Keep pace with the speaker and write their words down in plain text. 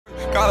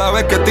Cada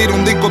vez que tiro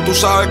un disco tú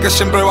sabes que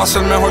siempre va a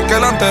ser mejor que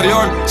el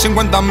anterior.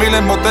 50.000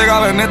 en Bottega,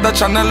 Veneta,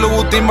 Chanel,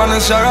 Louboutin,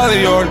 Balenciaga,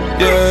 Dior.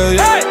 Yeah,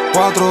 yeah.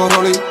 4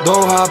 Rolly,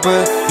 2 AP.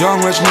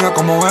 Young Rich nigga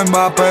como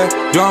Mbappé.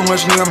 Young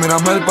Rich nigga,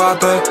 mírame el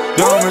pate.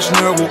 Young Rich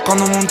nigga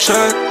buscándome un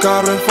check.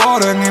 Carre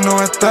foreign y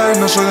no estés.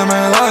 No soy de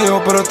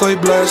medallo, pero estoy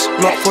blessed.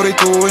 Block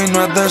 42 y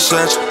no es de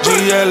sex.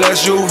 GL,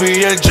 SUV,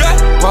 el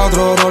jet.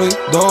 4 Rolly,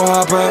 2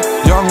 AP.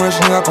 Young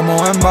Rich nigga como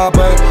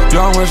Mbappé.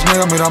 Young Rich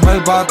nigga, mírame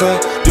el pate.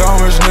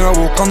 Young Rich nigga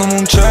buscándome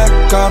un check.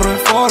 Carre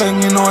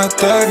foreign y no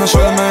estés. No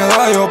soy de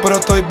medallo, pero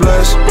estoy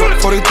blessed.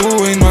 Block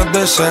 42 y no es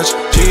de sex.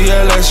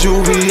 GL,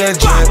 SUV, el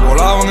jet.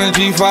 Volado en el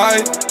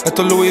G5.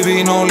 Esto es Louis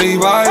V, no Levi.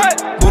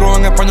 Duro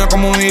en España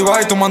como un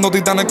Levi. Tomando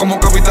titanes como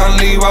Capitán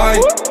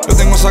Levi. Yo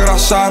tengo esa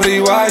grasa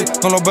arriba.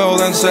 No los veo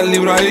Denzel,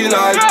 Libra y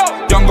Light.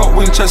 Young Got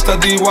Winchester,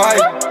 DY.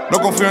 No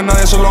confío en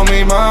nadie, solo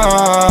mi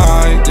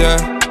mind.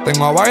 Yeah.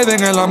 Tengo a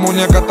Biden en la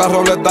muñeca, esta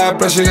roleta es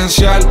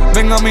presidencial.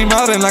 Ven a mi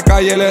madre en la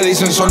calle, le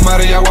dicen Sol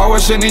María, guau,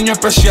 ese niño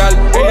especial.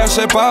 Ella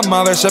se pasma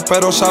a veces,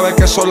 pero sabe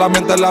que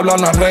solamente le hablan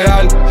la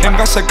real. En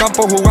ese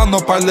campo jugando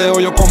par de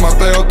hoyos con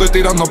Mateo, estoy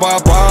tirando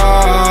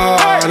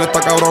papá. Él está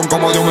cabrón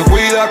como Dios me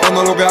cuida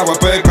cuando lo que hago es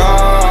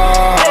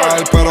pecar.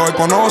 Pero él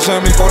conoce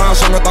mi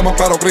corazón, estamos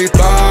claro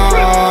cristal.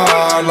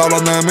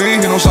 Hablan de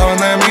mí y no saben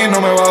de mí, no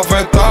me va a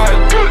afectar.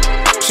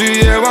 Si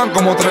llevan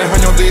como 3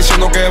 años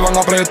diciendo que van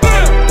a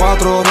apretar.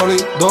 4 Rolly,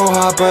 2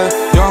 AP.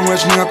 Young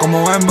Rich nigga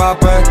como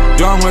Mbappé.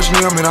 Young Rich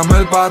nigga, mírame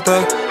el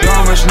pate.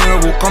 Young Rich nigga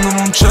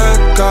buscándome un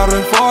check.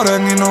 Carre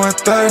foreign y no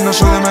estés. No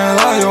soy de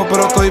medallo,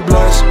 pero estoy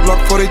blessed.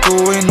 Block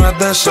 42 y no es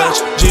de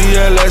sex.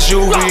 GL,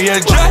 SUV,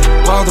 el jet.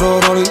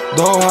 4 Rolly,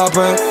 2 AP.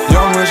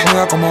 Young Rich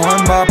nigga como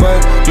Mbappé.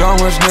 Young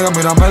Rich nigga,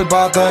 mírame el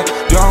pate.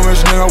 Young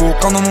Rich nigga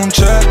buscándome un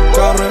check.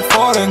 Carre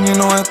foreign y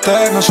no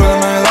estés. No soy de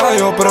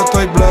medallo, pero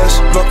estoy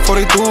blessed. Block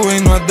 42 y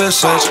no es de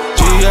sex.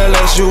 GL,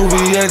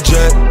 SUV, el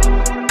jet.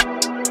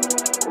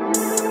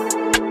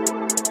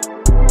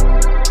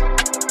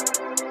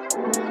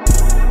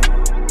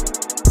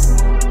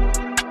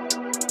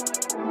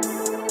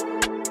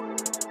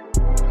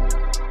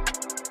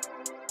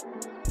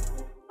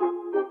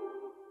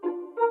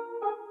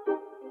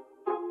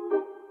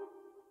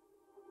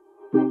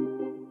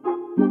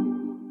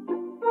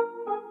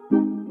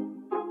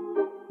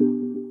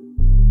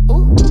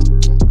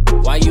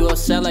 Why you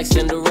upset like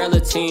Cinderella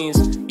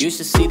teens? You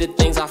should see the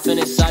things I fit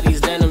inside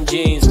these denim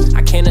jeans.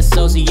 I can't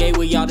associate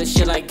with y'all, this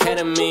shit like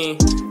ketamine.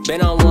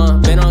 Been on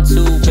 1, been on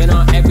 2, been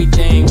on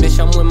everything. Bitch,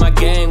 I'm with my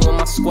gang, with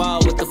my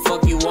squad, what the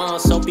fuck you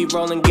want? So be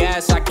rolling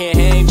gas, I can't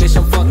hang, bitch,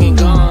 I'm fucking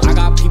gone. I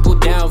got people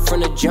down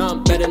from the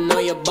jump, better know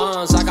your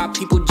bonds. I got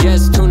people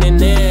just tuning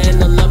in,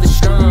 and the love is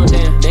strong.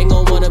 Damn, they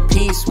gon' want a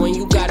piece when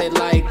you got it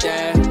like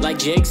that. Like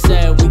Jake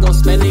said, we gon'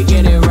 spend it,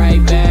 get it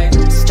right back.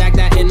 Stack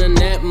that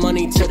internet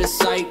money till the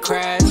site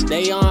crash.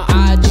 They on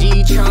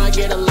IG tryna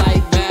get a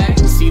like back.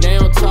 See, they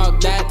don't talk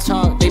that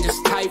talk, they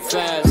just type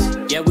fast.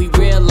 Yeah, we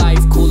real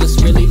life, cool,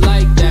 it's really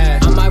like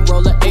that. I might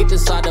roll an 8th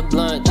inside the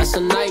blunt, that's a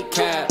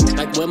nightcap.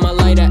 Like where my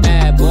lighter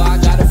at, boy, I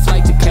got a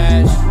flight to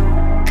catch.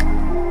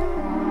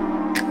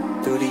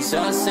 Through these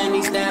ups and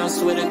these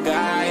downs with a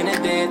guy and a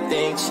dead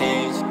thing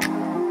changed.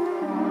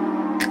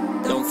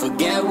 Don't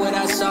forget where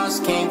that sauce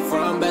came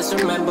from, best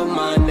remember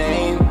my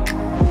name.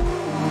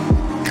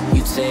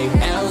 You take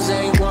L's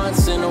ain't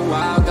once in a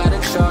while, gotta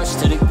charge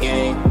to the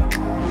game.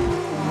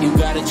 You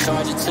gotta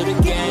charge it to the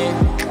game.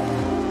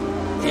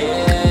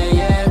 Yeah,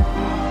 yeah.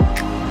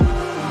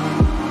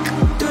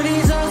 Through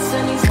these ups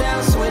and these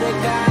downs with a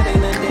God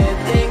and a dead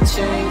thing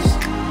changed.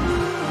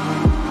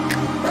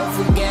 Don't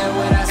forget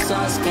where that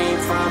sauce came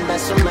from,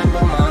 best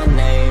remember my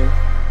name.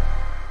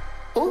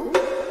 Ooh.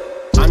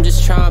 I'm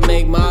just trying to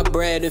make my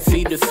bread and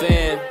feed the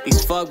fam.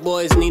 These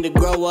fuckboys need to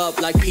grow up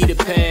like Peter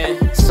Pan.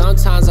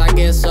 Sometimes I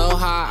get so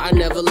high, I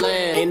never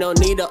land. Ain't no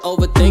need to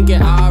overthink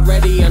it, I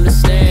already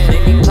understand.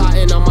 They be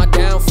plotting on my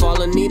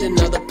downfall and need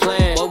another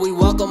plan. But we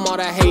welcome all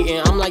that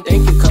hating, I'm like,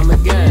 thank you, come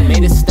again.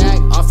 Made a stack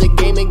off the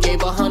game and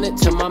gave 100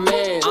 to my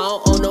man. I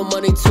don't owe no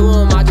money to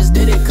him, I just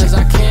did it cause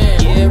I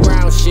can. Yeah,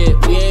 round shit,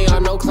 we ain't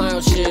on no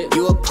clown shit.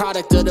 You a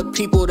product of the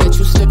people that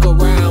you stick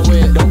around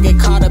with. Don't get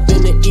caught up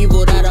in the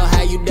evil, that'll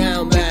have you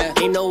down bad.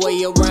 Ain't no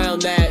way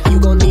around that, you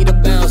gon' need a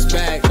bounce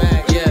back,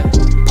 yeah.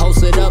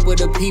 Posted up with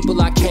the people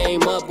I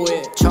came up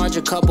with. Charge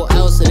a couple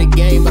else in the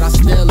game, but I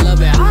still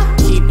love it. I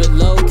keep it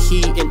low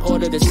key in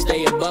order to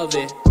stay above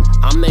it.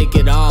 I make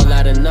it all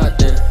out of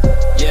nothing,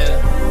 yeah.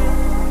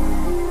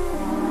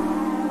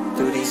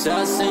 Through these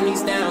ups and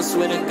these downs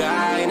with a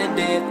guy and a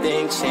dead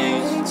thing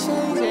changed.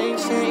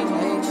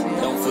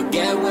 Don't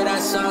forget where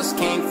that sauce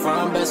came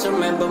from, best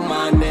remember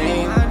my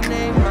name.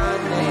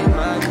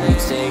 You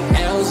take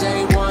L's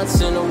ain't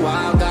once in a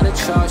while, gotta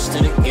charge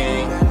to the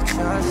game.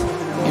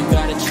 You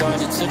gotta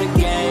charge it to the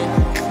game.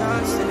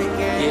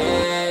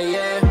 Yeah,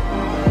 yeah.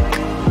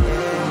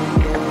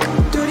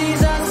 Through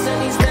these ups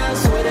and these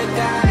downs with a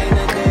guy and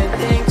a dead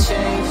thing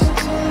changed.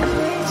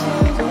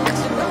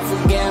 Don't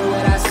forget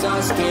where that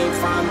sauce came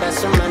from,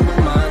 best remember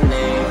my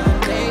name.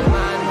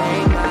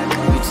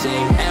 You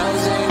take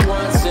L's ain't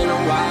once in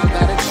a while,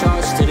 gotta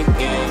charge to the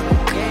game.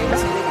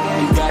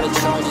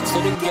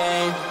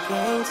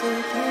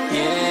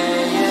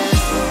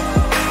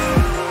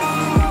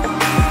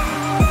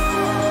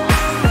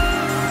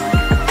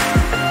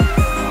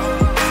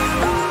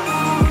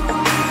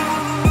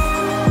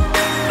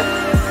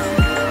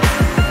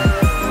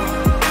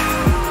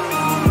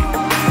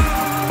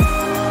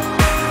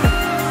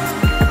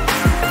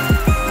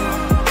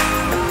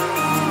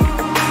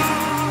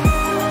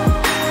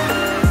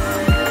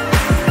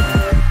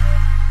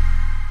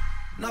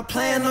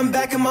 I'm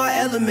back in my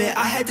element.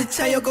 I had to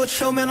tell you, go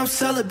chill, man, I'm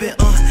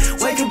celibate.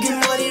 Wake up, get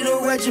money,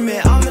 the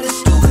regiment. I'm in the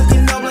stew,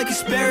 cooking up like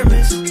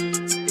experiments.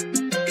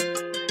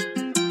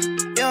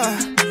 Yeah,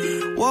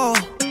 whoa.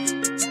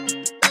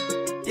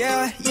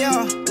 Yeah,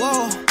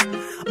 whoa.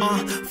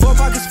 4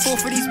 pockets full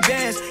for these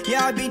bands.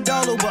 Yeah, I be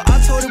dolo, but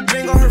I told her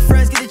bring all her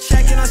friends. Get a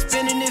check and I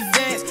spend in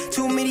advance.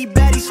 Too many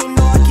baddies, so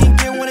no, I can't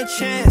get one a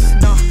chance.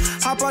 No,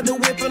 hop out the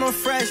whip and I'm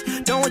fresh.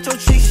 Don't want your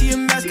chick, she a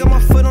mess. Got my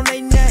foot on they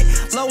neck.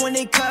 Low when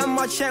they cutting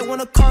my check. When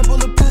a car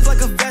bulletproof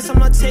like a vest, I'm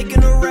not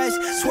taking a rest.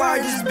 Swear I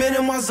just been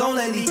in my zone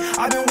lately.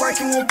 I've been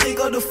working, won't pick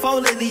up the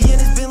phone lately.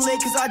 And it's been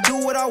late cause I do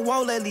what I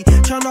want lately.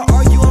 Tryna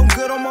argue, I'm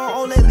good on my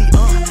own lately.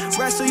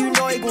 Rest so you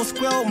know it gon'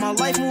 squeal. My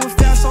life moving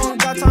fast, so I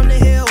don't got time to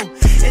heal.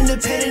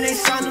 Independent, ain't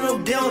signing no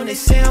deal. And they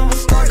say I'm a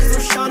star cause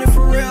I'm shining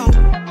for real.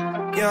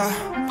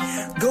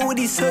 Yeah, go with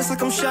these hoods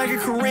like I'm Shaq and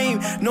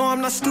Kareem. No,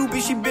 I'm not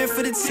stupid, she been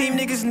for the team.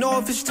 Niggas know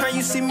if it's turn,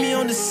 you see me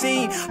on the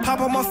scene. Pop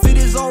on my feet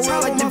is all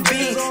right like the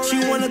bean.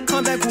 She wanna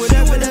come back,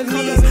 whatever that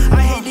means.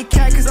 I hate the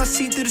cat cause I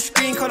see through the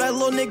screen. Call that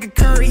little nigga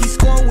Curry, he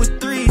scoring with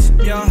threes.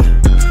 Yeah,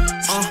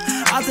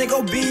 I think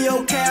I'll be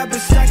okay. I've been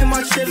stacking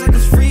my chips like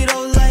it's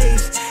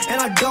Frito-Lays. And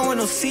I don't want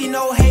no see,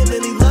 no hate.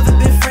 Lately love it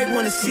been fake,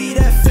 wanna see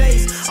that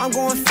face. I'm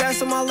going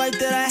fast on my life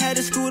that I had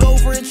to scoot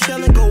over and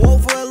chill and go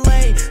over a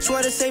lane.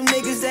 Swear the same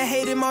niggas that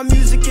hated my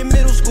music in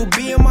middle school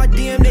be in my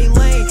DM, they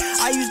lame.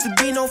 I used to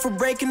be known for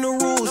breaking the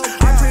rules.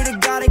 I pray to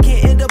God I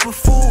can't end up a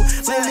fool.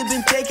 Lately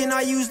been thinking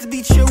I used to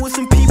be chill with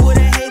some people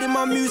that hated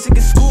my music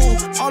in school.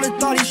 All the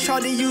thoughts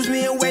tried to use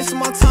me and wasting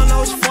my time. That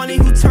was funny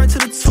who turned to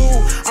the tool.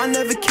 I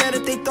never cared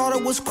if they thought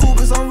it was cool,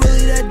 cause I'm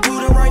really that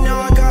dude. And right now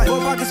I got 4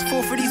 pockets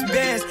full for these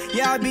bands.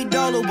 Yeah, I be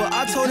dolo, but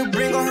I told her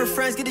bring all her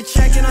friends. Get a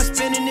check and I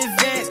spend in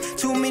advance.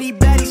 Too many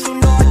baddies, so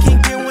no, I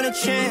can't get one a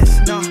chance.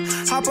 Nah,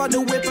 hop out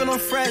the whip and I'm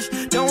fresh.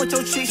 Don't want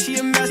your chick, she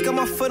a mess. Got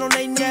my foot on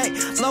they neck.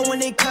 Low when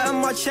they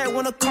cutting my check.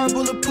 When a car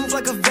bulletproof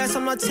like a vest,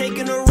 I'm not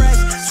taking a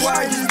rest. Swear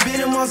I just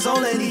been in my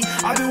zone lately.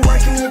 I've been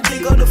working, won't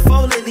pick up the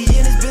phone lately.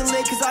 And it's been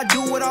late cause I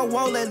do what I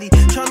want lately.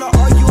 Tryna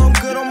argue, I'm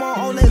good on my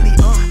own lately.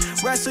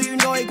 Rest so you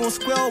know it gon'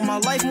 squeal. My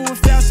life moving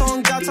fast, so I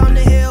don't got time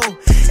to heal.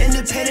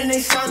 Independent,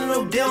 ain't signing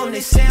no deal. And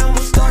they say I'm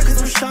a star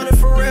cause I'm shining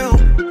for real.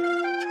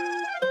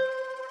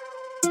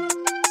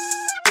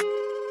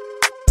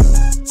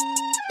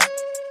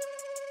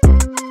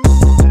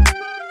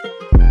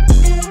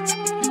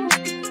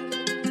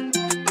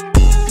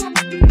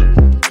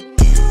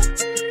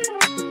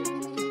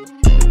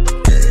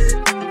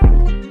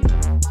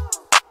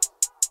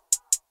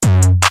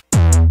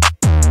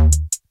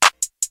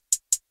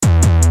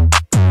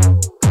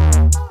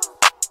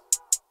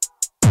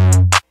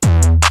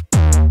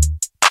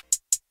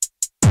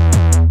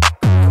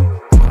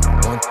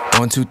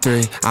 One, two,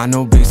 three, I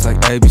know beats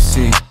like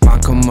ABC.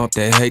 Might come up,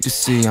 they hate to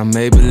see. I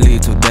may believe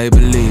till they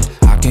believe.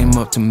 I came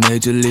up to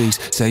major leagues.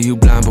 Say you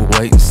blind, but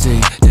wait and see.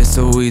 It's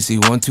so easy.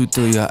 1, 2,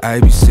 3, or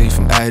ABC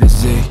from A to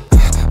Z.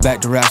 Back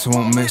to raps, I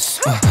won't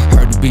miss.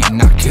 Heard the beat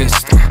and I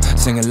kissed.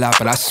 Sing a lot,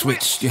 but I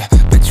switched. Yeah,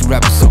 bet you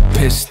rappers so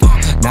pissed.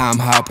 Now I'm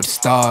high up with the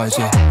stars.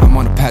 Yeah, I'm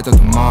on the path up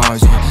to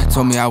Mars. Yeah,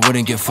 told me I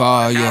wouldn't get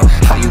far. Yeah,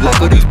 how you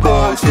like all these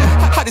bars?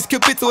 Yeah, how this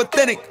kid fit so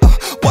authentic?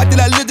 Why did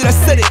I live that I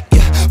said it?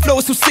 Yeah, flow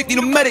is so sick, need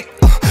a medic.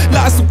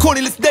 Lies so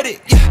corny, let's dead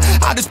it. Yeah,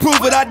 I just prove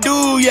what I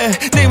do. Yeah,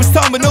 name is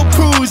Tom, but no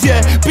cruise. Yeah,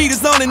 beat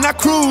is on and I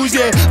cruise.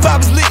 Yeah,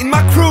 vibe is lit in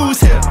my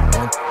cruise.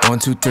 Yeah. 1,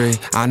 2, 3,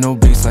 I know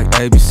beats like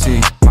ABC.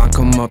 Might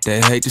come up,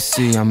 they hate to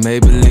see. I may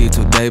believe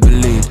till they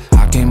believe.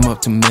 I came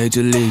up to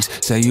major leagues.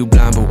 Say you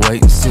blind, but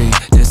wait and see.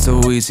 It's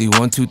so easy.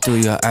 1, 2,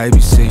 3, or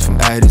ABC from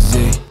A to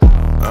Z.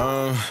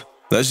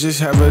 Let's just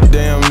have a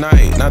damn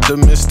night, not the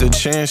Mr.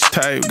 Chance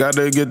type.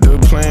 Gotta get the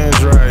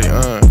plans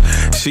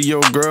right. See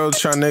your girl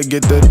tryna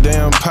get the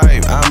damn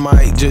pipe. I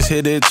might just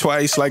hit it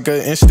twice like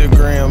an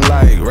Instagram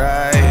like,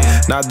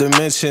 right? Not to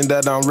mention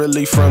that I'm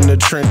really from the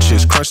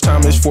trenches. Crunch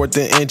time is 4th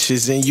and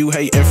inches, and you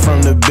hating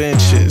from the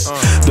benches.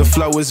 The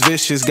flow is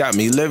vicious, got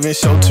me living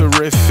so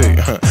terrific.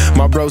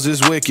 My bros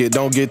is wicked,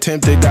 don't get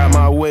tempted, got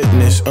my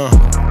witness.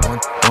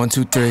 1,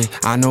 2, 3,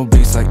 I know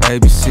beats like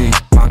ABC.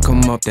 Might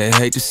come up, they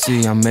hate to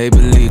see. I may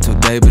believe till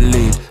they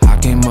believe. I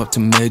came up to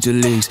major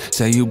leagues.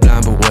 Say you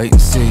blind, but wait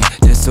and see.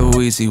 It's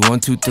so easy. 1,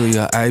 2, 3,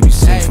 or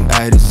ABC from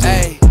A to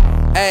Z.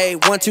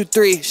 Ayy, 1, 2,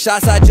 3,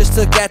 shots I just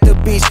took at the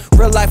beach.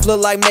 Real life look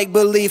like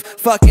make-believe.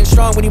 Fucking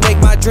strong when you make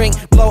my drink.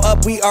 Blow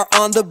up, we are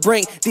on the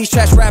brink. These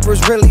trash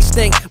rappers really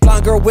stink.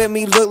 Blonde girl with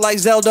me look like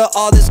Zelda.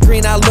 All this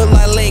green, I look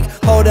like Link.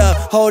 Hold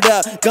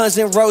up, Guns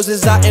N'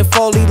 Roses out and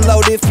fully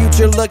loaded.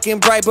 Future looking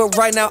bright, but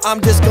right now I'm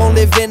just gon'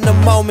 live in the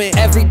moment.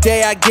 Every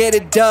day I get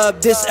a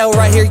dub. This L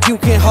right here, you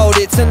can hold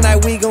it.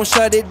 Tonight we gon'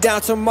 shut it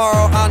down.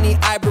 Tomorrow I'll need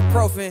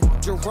ibuprofen.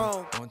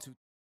 Jerome.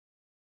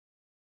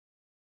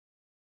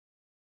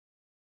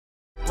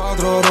 4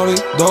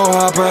 rollies, 2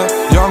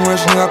 AP. Young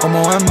rich nigga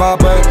como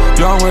Mbappé.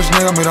 Young rich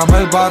nigga, mírame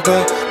el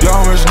bate.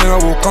 Young rich nigga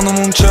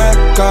buscándome un check.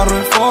 Carro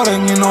y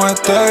foreign y no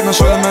es tech. No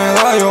soy de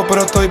medallo,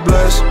 pero estoy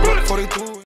blessed. 42